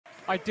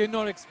I did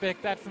not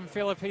expect that from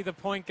Philippi, the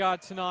point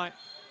guard tonight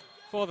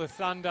for the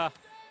Thunder.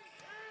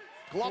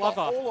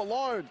 Glover all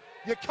alone.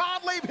 You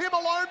can't leave him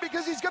alone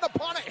because he's going to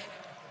punt it.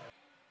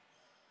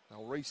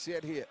 They'll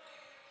reset here.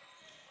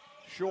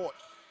 Short.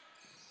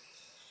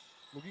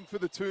 Looking for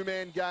the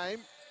two-man game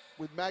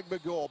with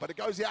Magmagor, but it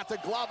goes out to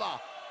Glover.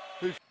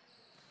 It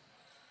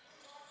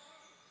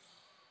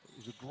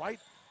was a great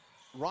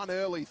run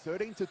early,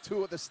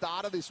 13-2 at the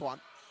start of this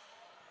one.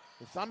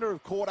 The Thunder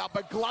have caught up,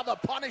 but Glover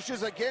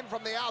punishes again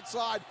from the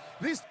outside.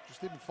 This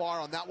just didn't fire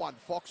on that one,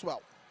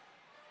 Foxwell.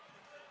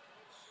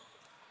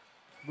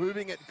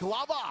 Moving it,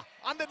 Glover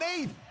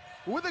underneath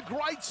with a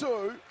great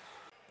two.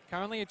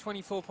 Currently a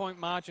 24-point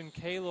margin.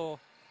 Keilor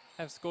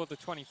have scored the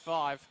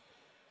 25.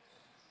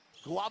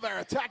 Glover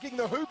attacking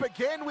the hoop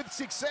again with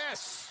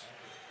success.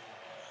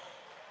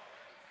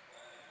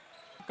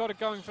 Got it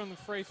going from the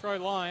free throw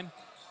line,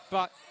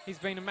 but he's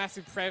been a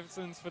massive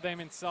presence for them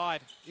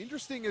inside.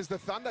 Interesting as the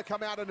Thunder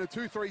come out in a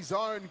 2-3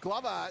 zone.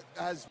 Glover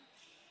has...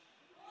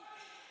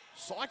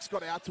 Sykes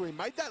got out to him,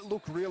 made that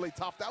look really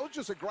tough. That was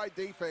just a great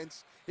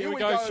defense. Here we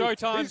go,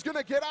 showtime. He's going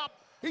to get up.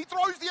 He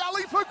throws the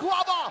alley for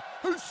Glover,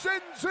 who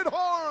sends it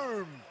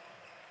home.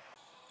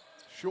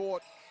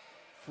 Short,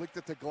 flicked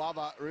it to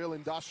Glover, real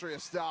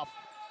industrious stuff.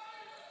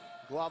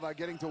 Glover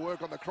getting to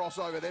work on the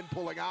crossover, then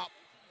pulling up.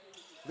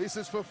 This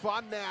is for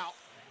fun now.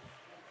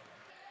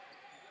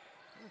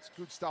 That's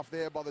good stuff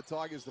there by the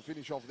Tigers to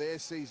finish off their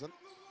season.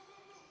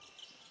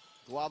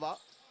 Glover.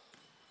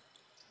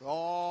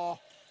 Oh,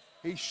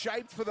 he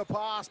shaped for the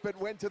pass, but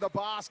went to the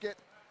basket.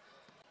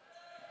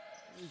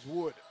 Here's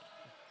Wood.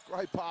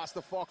 Great pass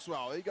to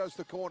Foxwell. He goes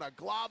to corner.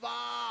 Glover!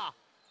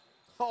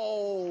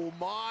 Oh,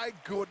 my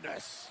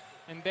goodness.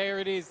 And there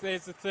it is.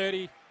 There's the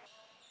 30.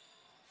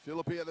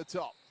 Philippi at the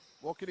top.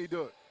 What can he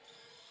do?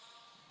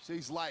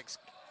 Sees Lakes.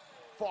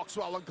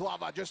 Foxwell and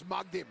Glover just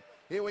mugged him.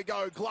 Here we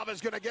go.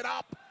 Glover's going to get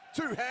up.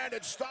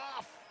 Two-handed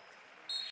stuff.